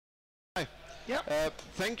Yeah.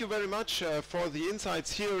 Thank you very much for the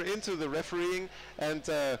insights here into the refereeing. And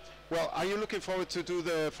well, are you looking forward to do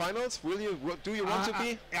the finals? Will you? Do you want to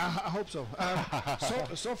be? I hope so.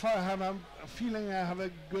 So far, I have a feeling I have a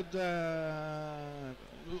good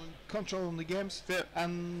control on the games,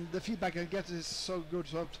 and the feedback I get is so good.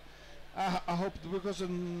 So I hope, because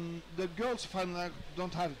the girls final I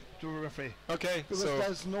don't have to referee. Okay. Because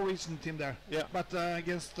there's no Norwegian team there. Yeah. But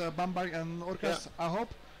against Bamberg and Orcas, I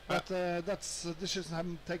hope. But that's decision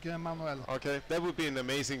I'm taking Manuel. Okay, that would be an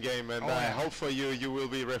amazing game, and I hope for you, you will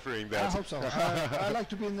be refereeing that. I hope so. I like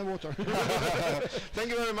to be in the water. Thank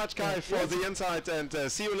you very much, Kai, for the insight,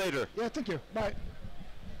 and see you later. Yeah, thank you. Bye.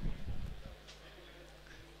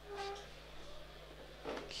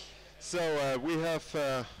 So we have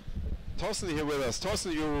Thorsten here with us.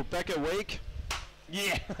 Thorsten, you're back awake?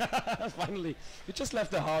 Yeah, finally. You just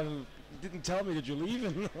left the house. Didn't tell me that you're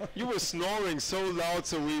leaving. You were snoring so loud,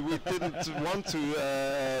 so we didn't want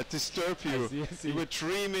to disturb you. I see. You were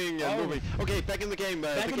dreaming and moving. Okay, back in the game.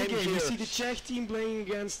 Back in the game. Here. You see the Czech team playing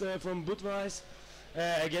against from Budweis,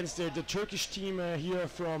 against the Turkish team here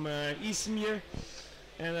from Izmir.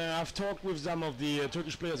 And I've talked with some of the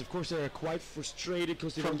Turkish players. Of course, they're quite frustrated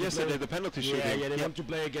because they from yesterday, the penalty shooting. Yeah, they want to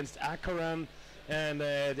play against Ankara. And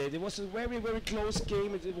there was a very, very close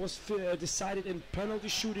game. It was decided in penalty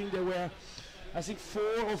shooting. There were, I think, 4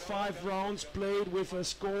 or 5 rounds played with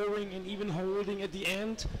scoring and even holding at the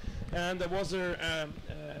end. And there was a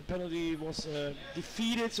penalty was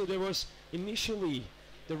defeated. So there was initially,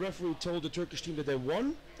 the referee told the Turkish team that they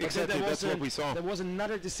won. Exactly, that's what we saw. There was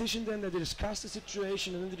another decision then that they discussed the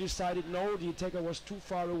situation, and then they decided no, the attacker was too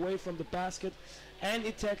far away from the basket, and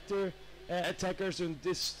attackers in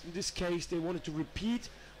this case they wanted to repeat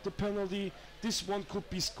the penalty. This one could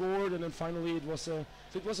be scored, and then finally it was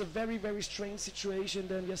a very, very strange situation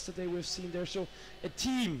then yesterday we've seen there. So a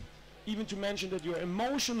team, even to mention that you're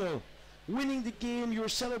emotional, winning the game, you're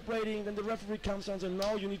celebrating, then the referee comes down and says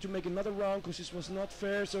no, you need to make another round because this was not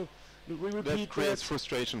fair. So we repeat that creates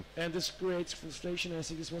frustration. And this creates frustration. I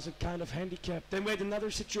think this was a kind of handicap. Then we had another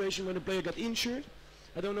situation when the player got injured.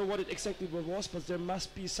 I don't know what it exactly was, but there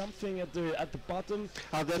must be something at the bottom.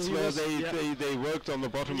 That's so where they worked on the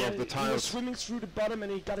bottom of the tiles. He was swimming through the bottom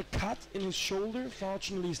and he got a cut in his shoulder.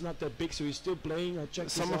 Fortunately, he's not that big, so he's still playing. I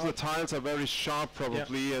checked some of the tiles are very sharp,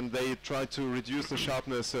 probably, and they try to reduce the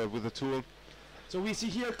sharpness with a tool. So we see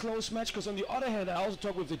here a close match, because on the other hand, I also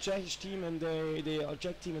talked with the Czech team and the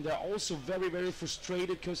Czech team, and they're also very, very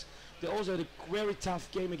frustrated because they also had a very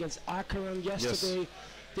tough game against Ankara yesterday. Yes.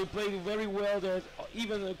 They played very well. There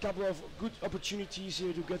even a couple of good opportunities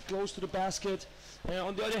here to get close to the basket.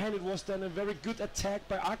 On the other hand, it was then a very good attack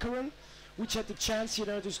by Ankara, which had the chance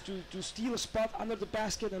here to steal a spot under the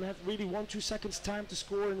basket and had really 1-2 seconds time to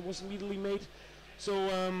score, and was immediately made. So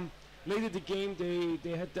later the game,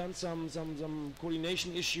 they had done some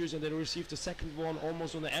coordination issues, and they received the second one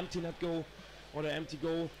almost on the empty net goal or the empty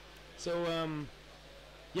goal. So.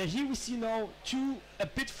 Yeah, here we see now two a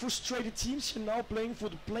bit frustrated teams here now playing for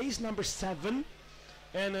the place number 7,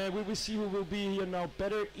 and we will see who will be here now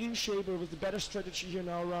better in shape or with the better strategy here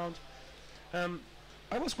now around.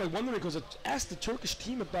 I was quite wondering, because I asked the Turkish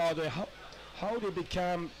team about how they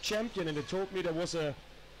became champion, and they told me there was a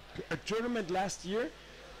tournament last year.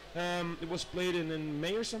 It was played in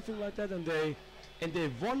May or something like that, and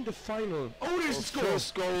they won the final. Oh, there's the score!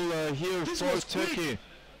 First goal here for Turkey. Quick.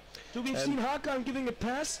 So we've seen Hakan giving a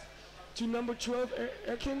pass to number 12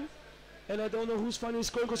 Erkin, and I don't know who's finally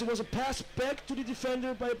scoring, because it was a pass back to the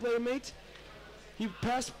defender by a player mate. He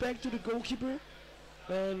passed back to the goalkeeper,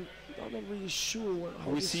 and I'm not really sure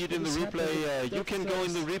how we see it in the replay. You can go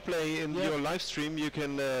in the replay in your live stream. You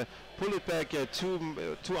can pull it back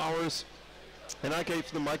 2 hours. And I gave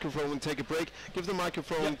the microphone and take a break. Give the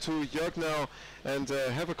microphone to Jörg now, and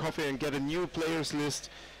have a coffee and get a new players list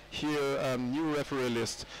here, new referee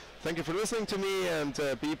list. Thank you for listening to me, and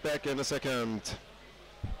be back in a second.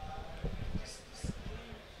 The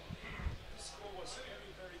score was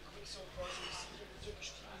very, very quick so far. So you see here the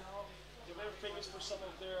Turkish team now, they're very famous for some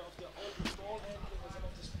of their open ball handling and some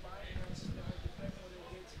of the spine passes that they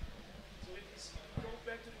did. So if you go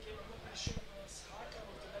back to the game, I'm not really sure it was Hakan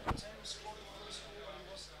with the number 10 who scored the first goal, and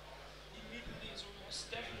he was immediately, so he was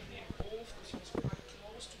definitely involved because he was quite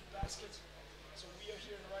close to the basket. So we are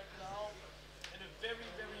here right now in a very,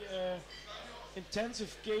 very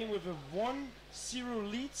intensive game with a 1-0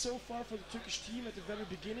 lead so far for the Turkish team at the very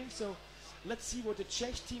beginning. So let's see what the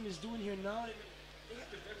Czech team is doing here now. They had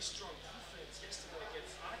a very strong defense yesterday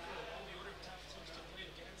against Ankara and all the other tough teams they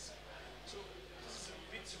played against. So this is a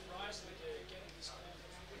big surprise that they're getting this goal.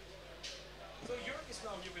 So Jörg is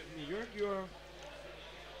now here with me. Jörg, you're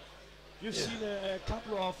You've seen a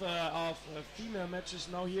couple of female matches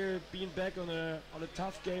now here, being back on a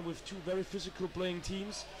tough game with two very physical playing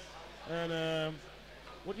teams. And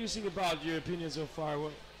what do you think about your opinion so far?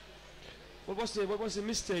 What was the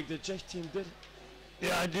mistake the Czech team did?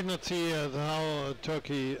 Yeah, I did not see how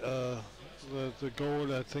Turkey the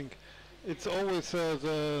goal. I think it's always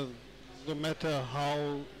the matter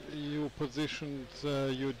how you position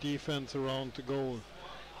your defense around the goal.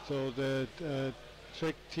 So that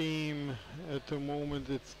Czech team at the moment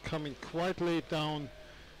it's coming quite late down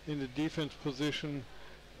in the defense position.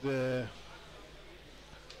 The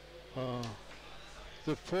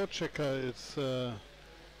forechecker is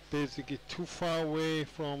basically too far away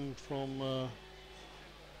from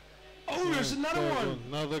oh, there's another one!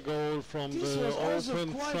 Another goal from this the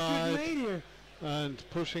open side and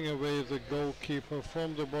pushing away the goalkeeper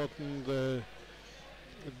from the bottom. The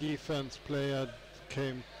defense player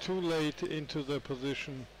came too late into the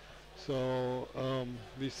position. So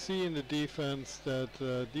we see in the defense that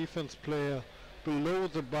defense player below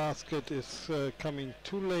the basket is coming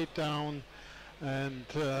too late down, and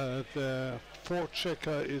the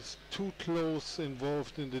forechecker is too close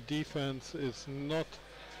involved in the defense, is not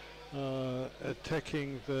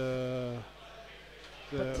attacking the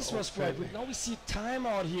but this was quite good. Now we see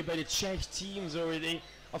timeout here by the Czech teams already.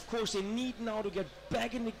 Of course, they need now to get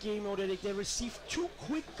back in the game already. They received two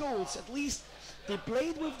quick goals. At least they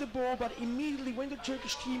played with the ball, but immediately when the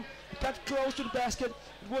Turkish team got close to the basket,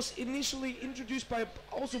 it was initially introduced by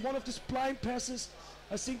also one of these blind passes.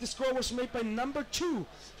 I think the score was made by number 2.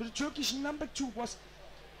 So the Turkish number 2 was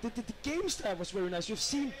the game style was very nice. You've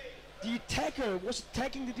seen the attacker was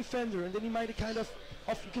attacking the defender, and then he made a kind of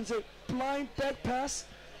you can say blind back pass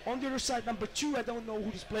on the other side. Number 2, I don't know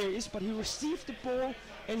who this player is, but he received the ball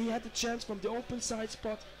and he had the chance from the open side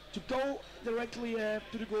spot to go directly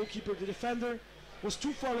to the goalkeeper. The defender was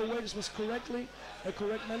too far away. This was a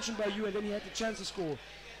correct mention by you, and then he had the chance to score.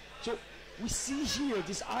 So we see here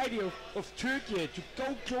this idea of Turkey to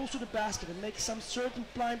go close to the basket and make some certain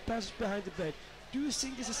blind passes behind the back. Do you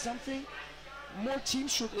think this is something more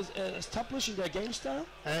teams should establish in their game style?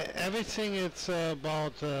 Everything it's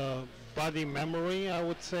about body memory, I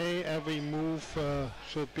would say. Every move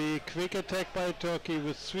should be quick attack by Turkey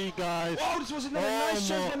with 3 guys. Oh, this was another nice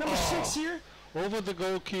shot by number 6 here. Over the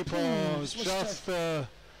goalkeeper, just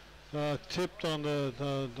tipped on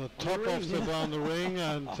the top of the round the ring,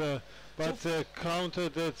 and but the counter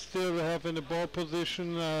that still have in the ball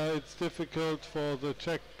position, it's difficult for the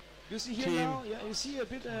Czech you see here team. now, yeah, you see a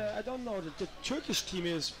bit, I don't know, the Turkish team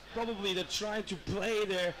is probably they're trying to play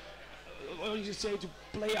their, what would you say, to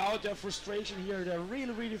play out their frustration here. They're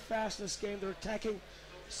really fast in this game. They're attacking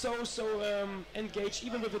so engaged.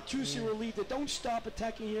 Even with a 2-0 lead, they don't stop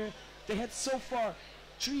attacking here. They had so far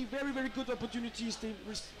 3 very good opportunities. They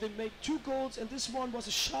made 2 goals, and this one was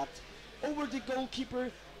a shot over the goalkeeper,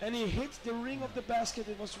 and he hit the ring of the basket.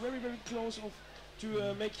 It was very close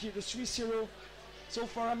to make here the 3-0. So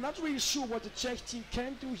far, I'm not really sure what the Czech team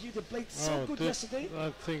can do here. They played so good yesterday.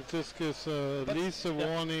 I think this gives at least a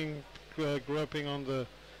warning, grabbing on the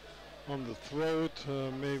throat,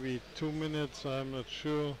 maybe 2 minutes. I'm not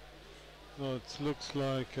sure. No, it looks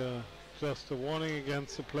like just a warning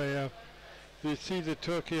against the player. We see the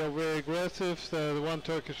Turkey are very aggressive. The one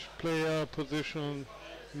Turkish player positioned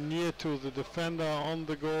near to the defender on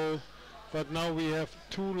the goal. But now we have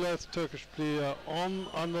 2 less Turkish players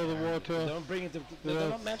under the water. They're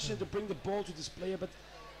not mentioning to bring the ball to this player, but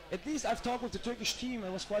at least I've talked with the Turkish team. I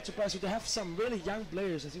was quite surprised. So they have some really young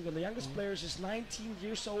players. I think the youngest players is 19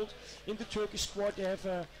 years old in the Turkish squad. They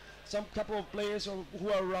have some couple of players who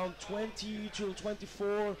are around 20 to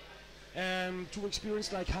 24, and too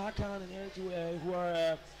experienced like Hakan and Erik, who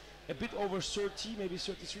are a bit over 30, maybe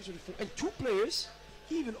 33, 34, and 2 players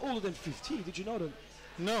even older than 15. Did you know that?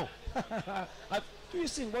 No. Do you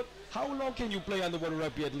think how long can you play underwater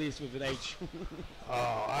rugby at least with an age?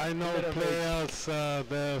 I know players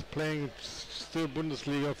they're playing still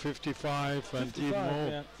Bundesliga 55 and even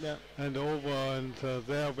more and over, and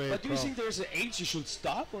they're very. But do you think there's an age you should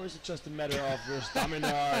stop, or is it just a matter of your stamina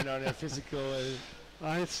and their physical?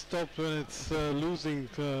 I stopped when it's losing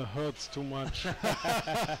hurts too much.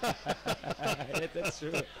 That's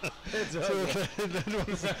true. So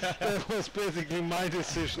that was basically my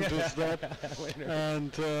decision to stop.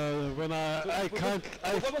 And when I can't.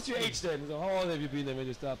 What was your age then? So how old have you been then when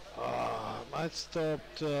you stopped? I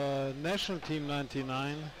stopped national team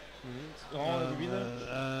 99. Mm-hmm. How old have you been then?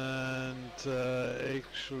 And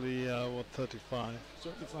actually I was 35.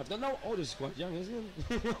 35. No, this is quite young, isn't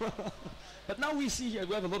it? But now we see here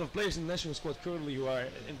we have a lot of players in the national squad currently who are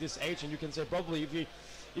in this age, and you can say probably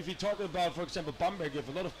if you talk about, for example, Bamberg, you have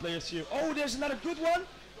a lot of players here. Oh, there's another good one.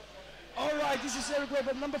 All right, this is very great.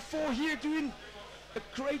 But number 4 here doing a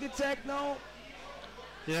great attack now.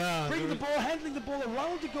 Yeah. Bringing the ball, handling the ball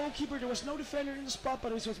around the goalkeeper. There was no defender in the spot,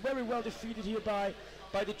 but it was very well defeated here by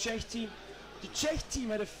the Czech team. The Czech team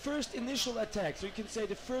had a first initial attack, so you can say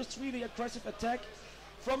the first really aggressive attack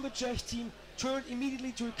from the Czech team turned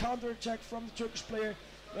immediately to a counter-attack from the Turkish player,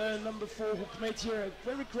 number 4, who made here a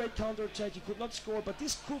very great counter-attack. He could not score, but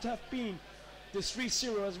this could have been the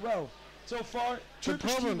 3-0 as well. So far, the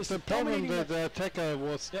problem that the attacker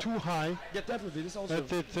was too high. Yeah, definitely. This also.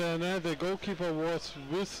 The goalkeeper was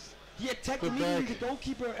with. He attacked immediately the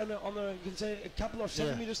goalkeeper and on a, you can say, a couple of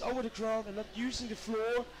centimeters over the ground, and not using the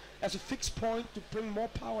floor as a fixed point to bring more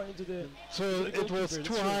power into the. So it was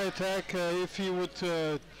too high attack. If he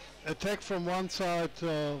would attack from one side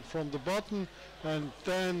from the bottom and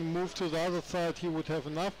then move to the other side, he would have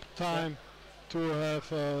enough time. To have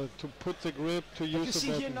to put the grip to use the button. You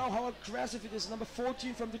see here now how aggressive it is. Number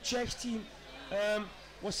 14 from the Czech team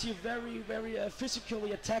was here very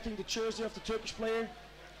physically attacking the jersey of the Turkish player.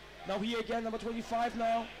 Now here again, number 25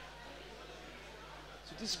 now.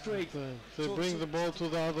 So this is great. They bring the ball to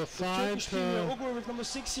the other side. Turkish team, Ugur with number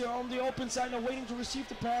 6 here on the open side now, waiting to receive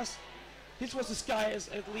the pass. This was this guy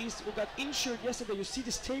at least who got injured yesterday. You see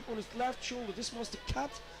this tape on his left shoulder. This was the cut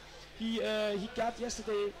he got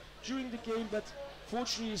yesterday during the game, but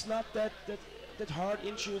fortunately it's not that hard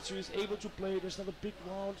injured, so he's able to play. There's not a big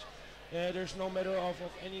wound. There's no matter of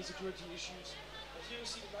any security issues. But here you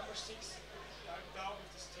see the number 6 down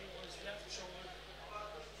with this tape on his left shoulder.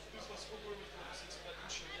 This was Ugur with number 6 who got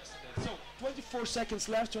injured yesterday. So 24 seconds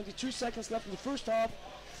left, 22 seconds left in the first half.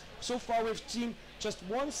 So far we've seen just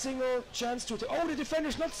one single chance to oh, the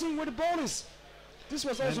defender's not seeing where the ball is. This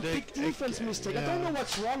was also a big defense mistake. I don't know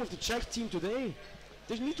what's wrong with the Czech team today.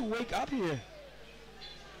 They need to wake up here.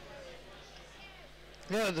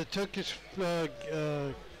 Yeah, the Turkish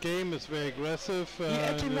game is very aggressive.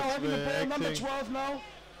 Ekin now having the ball, number 12 now.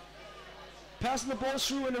 Passing the ball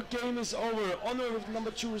through and the game is over. Honor with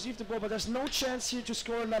number 2 received the ball, but there's no chance here to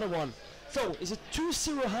score another one. So it's a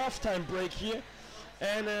 2-0 halftime break here.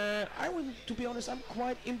 And to be honest, I'm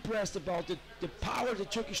quite impressed about the power the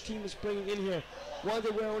Turkish team is bringing in here. While they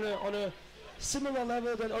were on a similar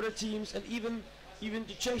level than other teams, and even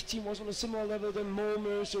the Czech team was on a similar level than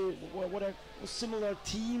Malmö's or what are similar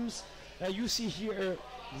teams. You see here a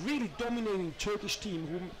really dominating Turkish team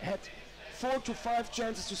who had 4 to 5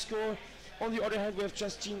 chances to score. On the other hand, we have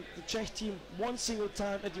just seen the Czech team one single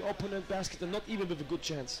time at the opponent basket and not even with a good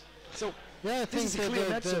chance. So yeah, I think this is a clear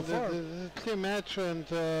match so far. The clear match, and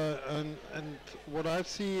what I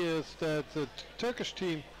see is that the Turkish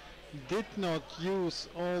team did not use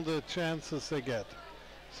all the chances they get.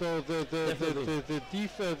 So the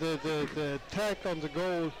attack on the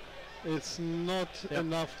goal is not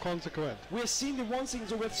enough consequent. We've seen the one thing.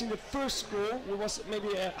 So we've seen the first goal. It was maybe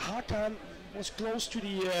Hakan was close to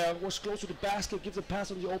the basket, gives a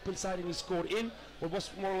pass on the open side, and he scored in. What was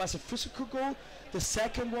more or less a physical goal. The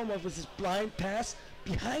second one was this blind pass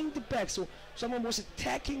behind the back. So someone was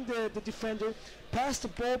attacking the defender, passed the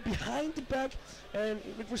ball behind the back, and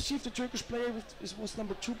it received the Turkish player. It was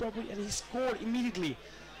number 2 probably, and he scored immediately.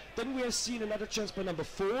 Then we have seen another chance by number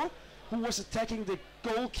 4, who was attacking the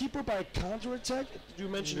goalkeeper by a counter-attack. You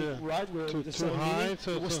mentioned it right, where it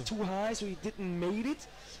was too high, so he didn't make it.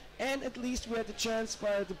 And at least we had the chance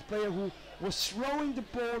by the player who was throwing the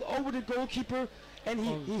ball over the goalkeeper, and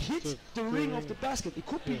he hit the ring of the basket. It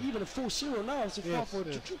could be even a 4-0 now so far for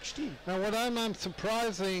the Turkish team. Now what I'm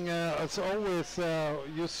surprising, as always,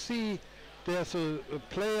 you see there's a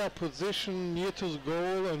player position near to the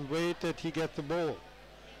goal and wait that he get the ball.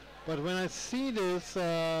 But when I see this,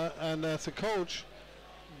 and as a coach,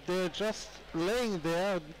 they're just laying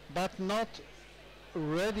there but not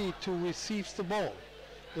ready to receive the ball.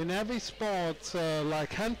 In every sport,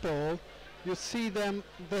 like handball, you see them,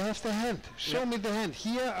 they have the hand. Show me the hand.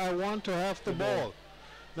 Here I want to have the ball.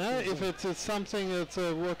 Now if it's something that's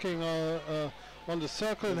working on the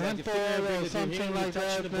circle in handball or something like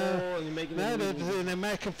that. In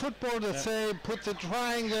American football they say put the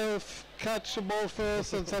triangle, catch the ball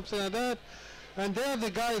first and something like that. And there the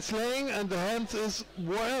guy is laying and the hand is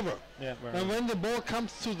wherever. And when the ball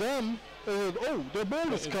comes to them, oh, the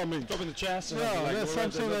ball is coming. Up in the chest.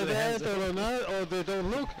 Something like that, or they don't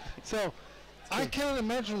look. So I can't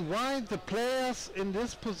imagine why the players in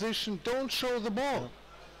this position don't show the ball.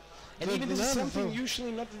 And even this is something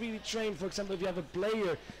usually not really trained. For example, if you have a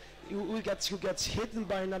player who gets hidden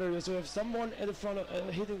by another, so if someone at the front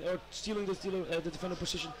hitting or stealing the defender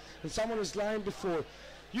position, and someone is lying before,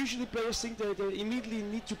 usually players think they immediately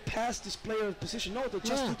need to pass this player position. No, they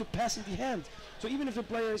just need to pass in the hand. So even if the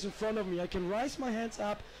player is in front of me, I can raise my hands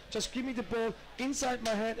up, just give me the ball inside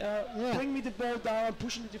my head, bring me the ball down,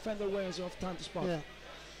 pushing the defender away, so I have time to spot. Yeah.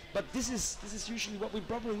 But this is usually what we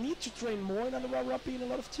probably need to train more in underground rugby in a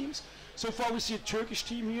lot of teams. So far we see a Turkish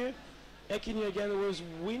team here. Ekin again was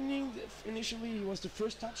winning initially. He was the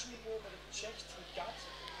first touching the ball, but the Czech team got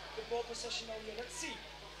the ball possession now here. Let's see.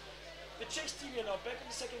 The Czech team here now, back in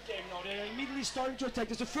the second game now. They're immediately starting to attack.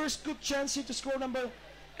 There's the first good chance here to score number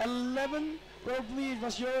 11. Probably it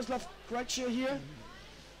was Jaroslav Gracia here.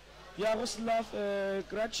 Jaroslav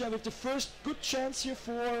Gracia with the first good chance here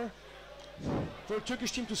for a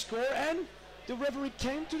Turkish team to score. And the referee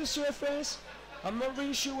came to the surface. I'm not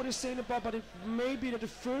really sure what he's saying about, but it may be that the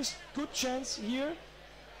first good chance here.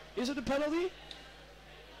 Is it a penalty?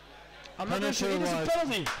 I'm not really sure. It is a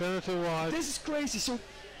penalty. Penalty wide. This is crazy. So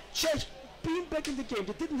Czech being back in the game.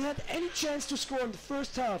 They didn't have any chance to score in the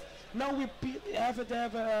first half. Now they're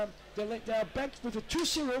back with a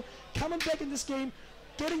 2-0, coming back in this game,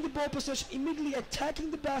 getting the ball possession, immediately attacking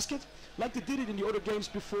the basket like they did it in the other games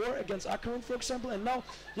before against Akron, for example. And now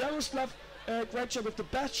Jaroslav Gracia with the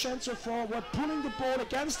best chance so far. We're pulling the ball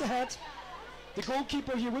against the head. The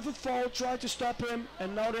goalkeeper here with a foul tried to stop him,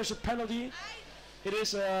 and now there's a penalty. It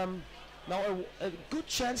is now a good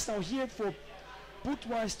chance now here for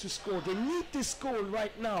Budweis to score. They need this goal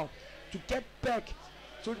right now to get back.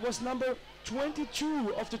 So it was number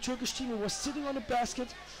 22 of the Turkish team who was sitting on the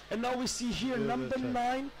basket, and now we see here number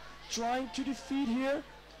 9 trying to defeat here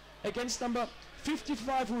against number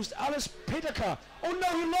 55, who's Alice Peterka. Oh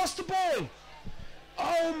no, he lost the ball!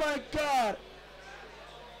 Oh my God!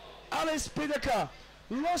 Alice Peterka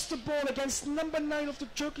lost the ball against number 9 of the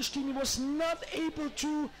Turkish team. He was not able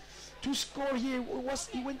to score here.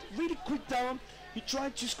 He went really quick down. He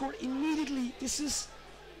tried to score immediately. This is...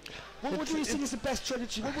 What do you think is the best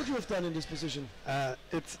strategy? What would you have done in this position? I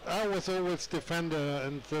was always defender,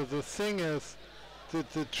 and the thing is,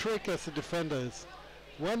 the trick as a defender is,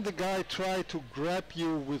 when the guy tried to grab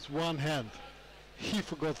you with one hand, he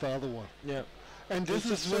forgot the other one. Yeah. And this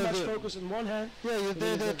is so much focus in one hand. Yeah,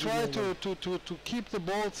 they try to keep the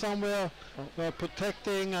ball somewhere,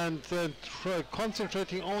 protecting and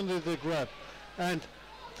concentrating only the grab. And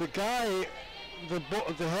the guy, the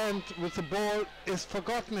hand with the ball is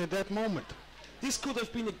forgotten at that moment. This could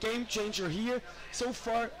have been a game changer here. So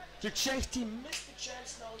far, the Czech team missed the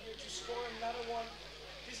chance now here to score another one.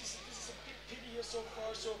 This is a big pity here so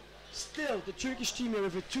far. So still, the Turkish team here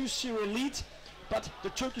with a 2-0 lead. But the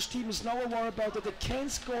Turkish team is now aware about that they can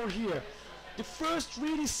score here. The first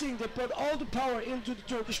really thing, they put all the power into the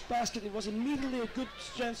Turkish basket. It was immediately a good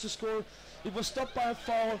chance to score. It was stopped by a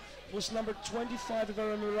foul. It was number 25, if I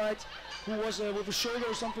remember right, who was with a shoulder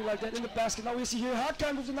or something like that in the basket. Now we see here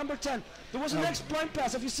Hakan with the number 10. There was a next blind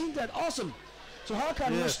pass. Have you seen that? Awesome. So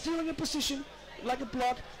Hakan was still in a position like a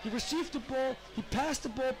block. He received the ball. He passed the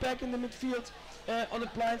ball back in the midfield. On the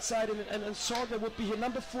blind side, and saw that would be here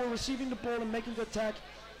number 4 receiving the ball and making the attack.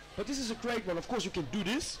 But this is a great one. Of course, you can do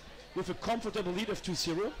this with a comfortable lead of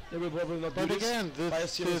 2-0. They will probably not do but again,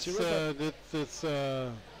 this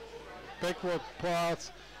backward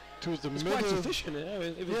pass to the middle. It's quite sufficient.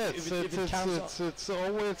 It's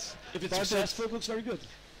always. If it's successful, it looks very good.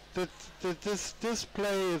 This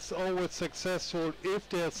play is always successful if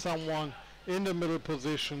there's someone in the middle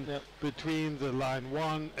position between the line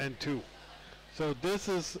 1 and 2. So this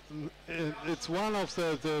is, it's one of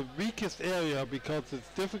the weakest area because it's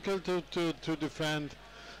difficult to defend,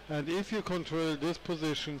 and if you control this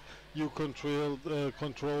position, you control the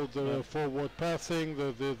forward passing,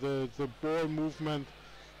 the ball movement,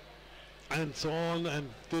 and so on, and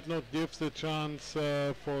did not give the chance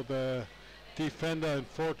for the defender and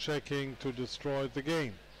forechecking to destroy the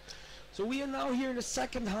game. So we are now here in the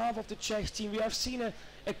second half of the Czech team. We have seen a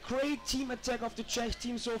great team attack of the Czech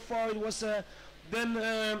team so far. It was then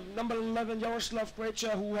number 11 Jaroslav Gracia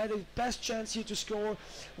who had the best chance here to score.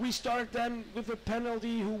 We started then with a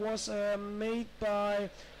penalty who was made by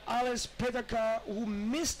Alice Peterka, who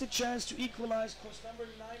missed the chance to equalize because number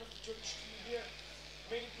 9 of the Turkish team here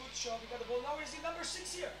made a good shot. We got the ball. Now we see number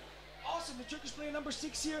 6 here. Awesome, the Turkish player number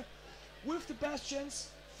 6 here with the best chance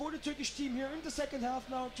for the Turkish team here in the second half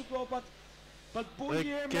now to go, but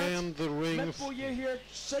Boyer, Matt Boyer here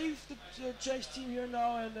saved the Czech team here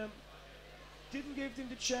now and didn't give them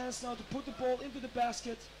the chance now to put the ball into the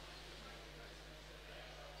basket.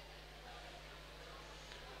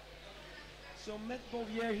 So Matt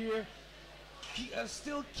Boyer here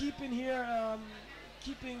still keeping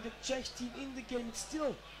the Czech team in the game. It's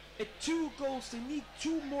still at 2 goals. They need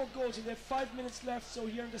 2 more goals and they have 5 minutes left. So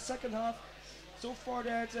here in the second half, So far,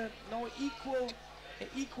 there's now an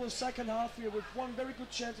equal second half here with one very good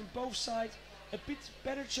chance on both sides. A bit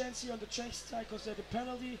better chance here on the Czech side because they had a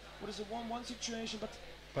penalty. What is a 1-1 situation,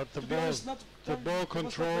 but the ball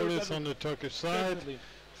control is on the Turkish side.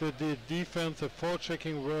 The defense, the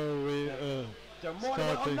forechecking were there are more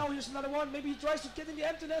starting. Oh no, here's another one. Maybe he tries to get in the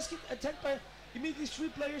empty net, attacked by immediately 3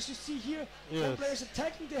 players. You see here, 4 players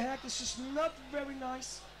attacking the hack. This is not very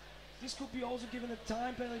nice. This could be also given a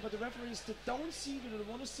time penalty, but the referees that don't see it or don't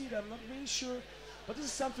want to see it, I'm not really sure. But this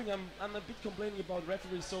is something I'm a bit complaining about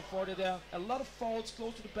referees so far, that there are a lot of fouls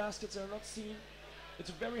close to the baskets that are not seen. It's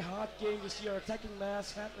a very hard game. You see our attacking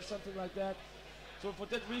mass, hat or something like that. So for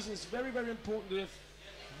that reason, it's very, very important to have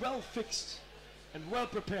well-fixed and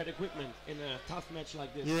well-prepared equipment in a tough match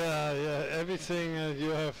like this. Yeah, everything you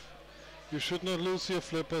have. You should not lose your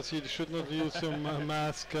flippers. You should not use your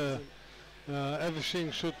mask.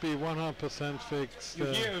 Everything should be 100% fixed. You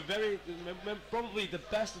hear probably the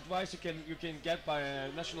best advice you can get by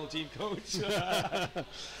a national team coach.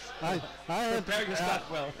 I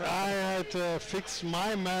had fixed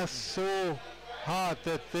my mask so hard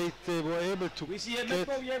that they were able to. We see a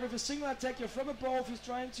Metbo with a single attack here from above. He's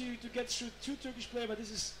trying to get through 2 Turkish players, but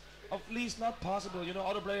this is at least not possible. You know,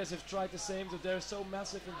 other players have tried the same, so they're so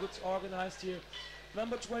massive and good organized here.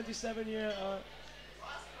 Number 27 here,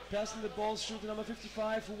 passing the ball through to number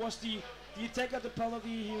 55, who was the attacker at the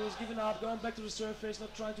penalty. He was given up, going back to the surface,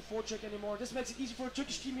 not trying to forecheck anymore. This makes it easy for a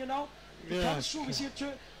Turkish team here now. He comes through. We see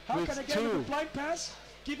how can I get with a blind pass,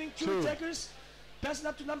 giving 2 attackers. Passing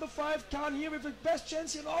up to number 5, Khan here with the best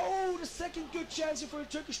chance here. Oh, the second good chance here for the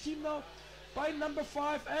Turkish team now by number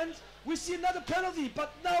 5. And we see another penalty,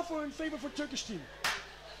 but now in favor for Turkish team.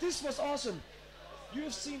 This was awesome. You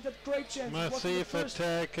have seen that great chance. Massive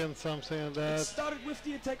attack and something like that. It started with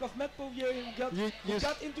the attack of Matt Bouvier, who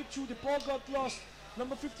got into 2. The ball got lost.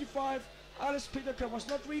 Number 55, Alice Peterka, was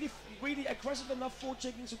not really aggressive enough for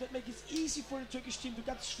checking, so that makes it easy for the Turkish team to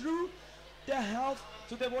get through their health.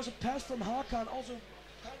 So there was a pass from Hakan, also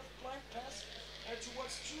kind of blind pass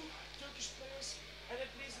towards 2 Turkish players, and at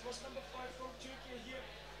least it was number 5 from Turkey here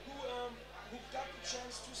who got the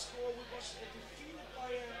chance to score. We was defeated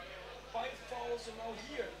by a foul. So now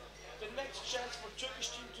here, the next chance for Turkish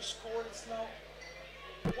team to score. It's now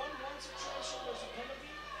 1-1 situation. There's a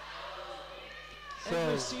penalty. So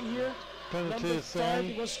and we've seen here number 5.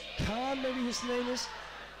 It was Khan, maybe his name is,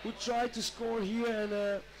 who tried to score here,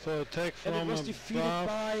 and so attack from and it was defeated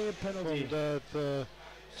by a penalty. From that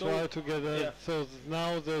try to get a, so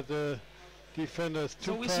now the defender is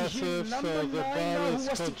too passive, so the ball is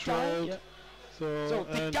controlled. So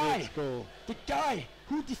the guy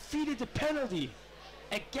who defeated the penalty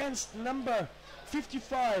against number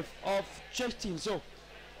 55 of Czech team, so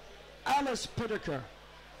Alice Peterka,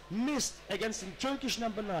 missed against the Turkish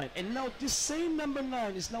number 9, and now this same number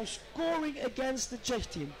 9 is now scoring against the Czech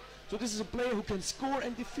team. So this is a player who can score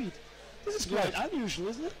and defeat. This is quite unusual,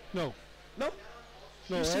 isn't it? No,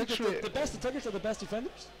 you actually the best attackers are the best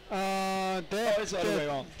defenders. It's the other way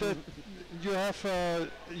around.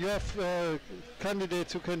 You have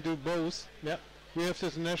candidates who can do both. Yeah. We have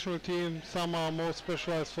this national team. Some are more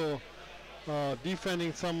specialized for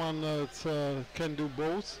defending. Someone that can do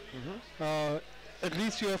both. At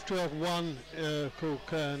least you have to have one who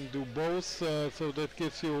can do both, so that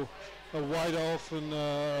gives you a wider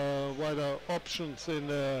options in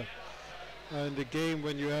the game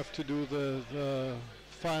when you have to do the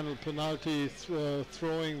final penalty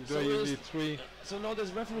throwing, so usually 3. So now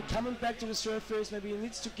there's referee coming back to the surface. Maybe he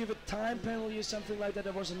needs to give a time penalty or something like that.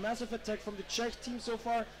 There was a massive attack from the Czech team so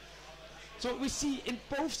far. So we see in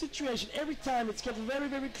both situations, every time it's getting very,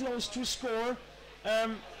 very close to score,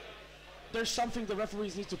 there's something the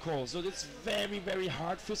referees need to call. So it's very, very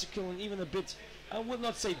hard, physical, and even a bit, I would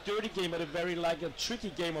not say dirty game, but a very a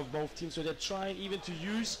tricky game of both teams. So they're trying even to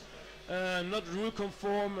use not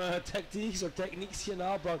rule-conform tactics or techniques here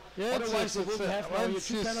now, but otherwise they wouldn't have now your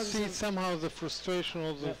 2 penalties. See somehow the frustration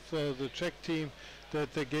of the Czech team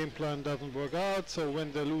that the game plan doesn't work out. So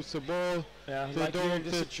when they lose the ball, they like don't.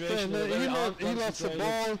 He lost the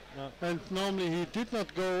ball, and normally he did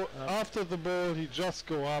not go after the ball. He just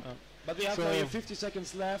go up. But we have now here 50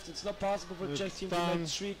 seconds left. It's not possible for the Czech team to make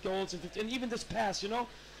 3 goals in 50. And even this pass, you know,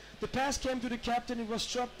 the pass came to the captain. It was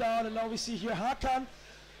struck down, and now we see here Hakan.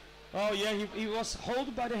 Oh yeah, he was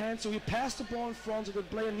held by the hand, so he passed the ball in front. So the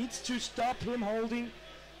player needs to stop him holding,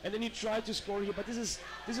 and then he tried to score here. But this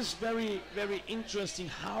is very, very interesting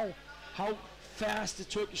how fast the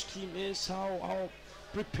Turkish team is, how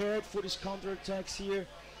prepared for these counterattacks here.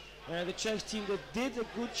 The Czech team, they did a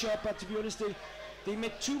good job, but to be honest, they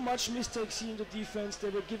made too much mistakes here in the defense.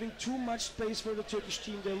 They were giving too much space for the Turkish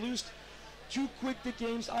team. They lost too quick the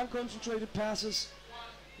games, unconcentrated passes.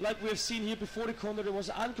 Like we have seen here before the corner, there was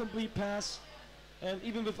an incomplete pass, and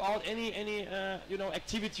even without any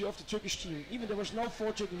activity of the Turkish team, even there was no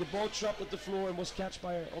forechecking, the ball dropped at the floor and was caught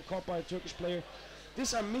by a Turkish player.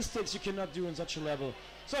 These are mistakes you cannot do on such a level.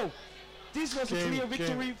 So this was a clear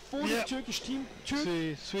victory for the Turkish team.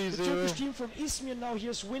 The Turkish team from Izmir now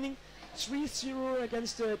here is winning 3-0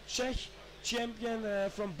 against the Czech champion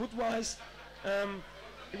from Budějovice.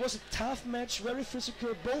 It was a tough match, very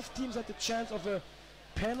physical. Both teams had the chance of a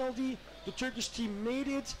penalty. The Turkish team made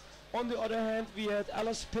it. On the other hand, we had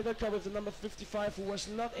Alas Pedaka with the number 55 who was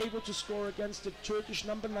not able to score against the Turkish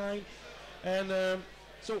number 9. And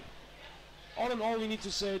so all in all, we need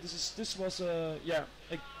to say this was a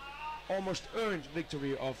almost earned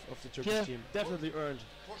victory of the Turkish team. Definitely earned.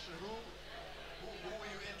 Torsten, who will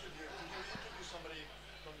you interview? Did you interview somebody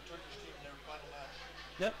from the Turkish team in their final match?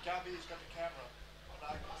 Yep. Gabi's got the camera.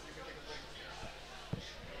 And you can take a break.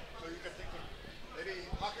 So you can think of, maybe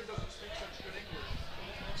Hakan doesn't speak such good English,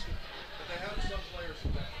 but they have some players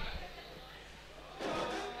who can.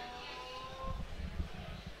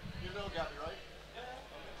 You know Gabi, right?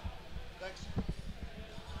 Thanks.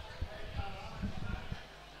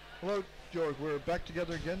 Hello, Georg. We're back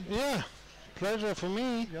together again. Yeah, pleasure for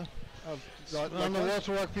me. Yeah. I'm a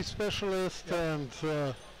water rugby specialist and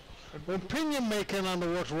opinion maker in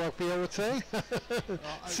underwater rugby, I would say.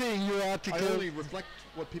 Seeing your article. I only reflect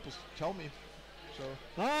what people tell me. So.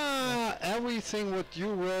 Everything what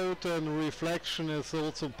you wrote and reflection is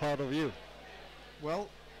also part of you. Well,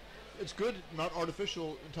 it's good, not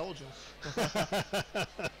artificial intelligence.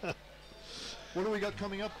 What do we got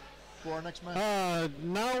coming up for our next match?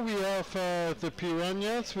 Now we have the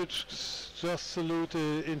Piranhas, which just salute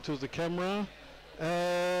into the camera.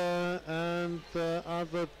 And the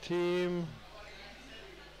other team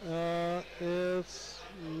is,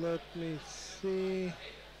 let me see,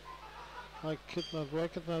 I could not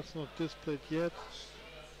recognize, not displayed yet.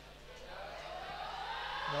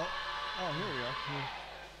 No. Oh, here we are. Yeah.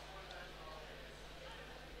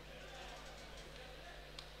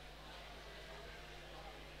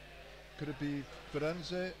 Could it be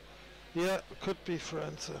Firenze? Yeah, could be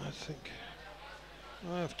France, I think.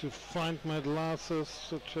 I have to find my glasses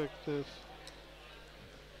to check this.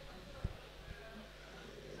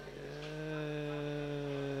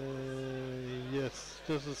 Yes,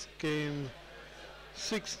 this is game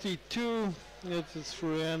 62. It is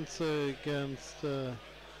Firenze against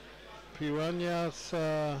Piranhas.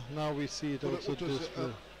 Now we see it also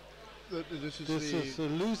displayed. This is the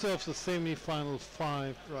loser of the semi-final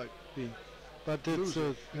 5. Right. But it's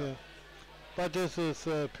but this is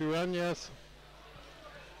Piranhas.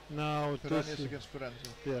 Now Piranhas this against Firenze.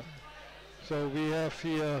 Yeah. So we have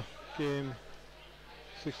here game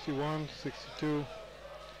 61, 62.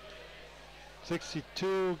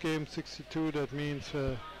 62, game 62, that means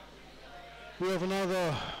we have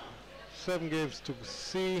another 7 games to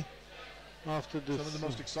see after this. Some of the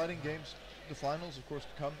most exciting games, the finals of course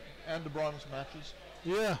to come, and the bronze matches.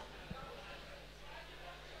 Yeah.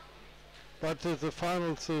 But the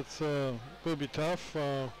finals will be tough,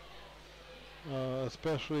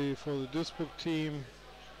 especially for the Duisburg team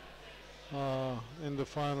in the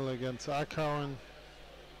final against Ankara.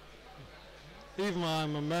 Even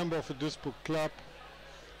I'm a member of a Duisburg club,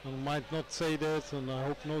 and might not say that, and I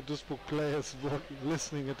hope no Duisburg players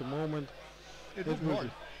listening at the moment. It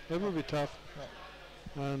will be tough,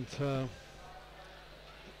 and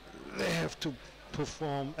they have to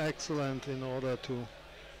perform excellent in order to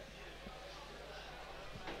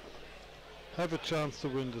have a chance to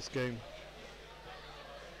win this game.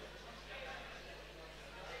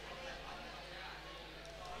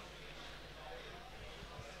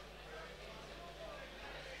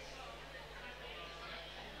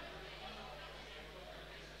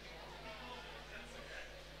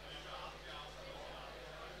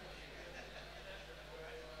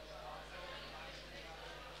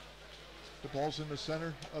 The ball's in the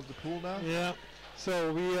center of the pool now? Yeah.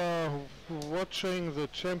 So we are watching the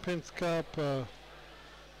Champions Cup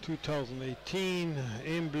 2018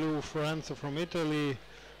 in blue, Firenze from Italy,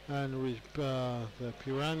 and the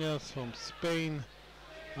Piranhas from Spain.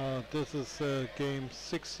 This is game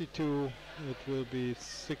 62. It will be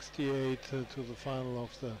 68 to the final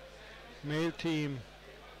of the male team.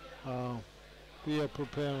 We are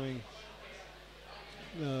preparing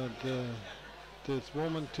these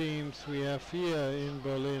women teams. We have here in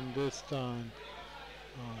Berlin this time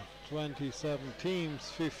 27 teams,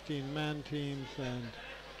 15 man teams and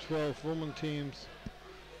 12 women teams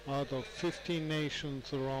out of 15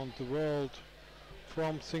 nations around the world,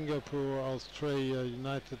 from Singapore, Australia,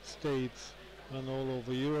 United States and all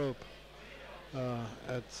over Europe.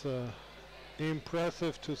 It's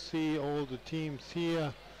impressive to see all the teams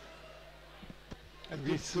here. And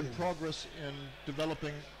good progress in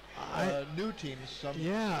developing new teams.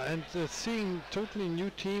 Yeah, and seeing totally new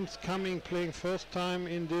teams coming, playing first time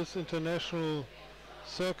in this international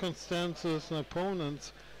circumstances and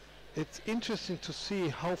opponents. It's interesting to see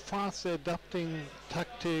how fast they're adapting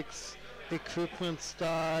tactics, equipment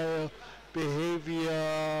style,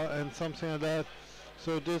 behavior, and something like that.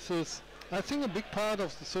 So this is, I think, a big part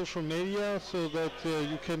of the social media, so that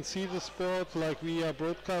you can see the sport, like we are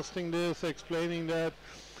broadcasting this, explaining that.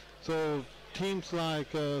 So teams like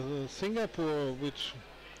Singapore, which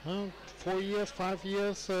 4 years, 5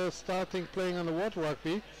 years starting playing underwater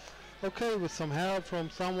rugby, okay, with some help from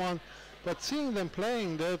someone, but seeing them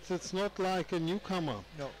playing, that it's not like a newcomer.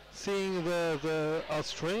 No. Seeing the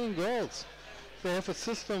Australian girls, they have a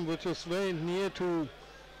system which is very near to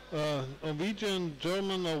Norwegian,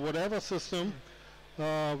 German, or whatever system,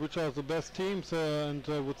 which are the best teams, and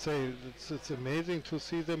I would say it's amazing to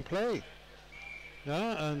see them play.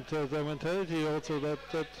 Yeah, and their mentality also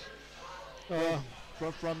that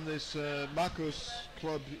from this Marcus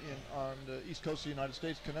club on the east coast of the United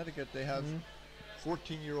States, Connecticut, they have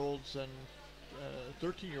 14-year-olds and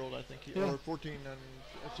 13-year-old, I think, or 14, and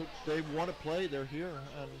so they want to play. They're here,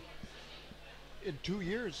 and in 2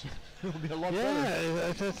 years it'll be a lot better. Yeah,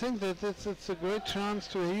 I think that it's a great chance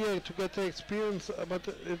to get the experience, but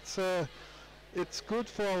it's good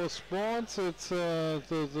for our sports. It's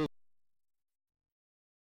the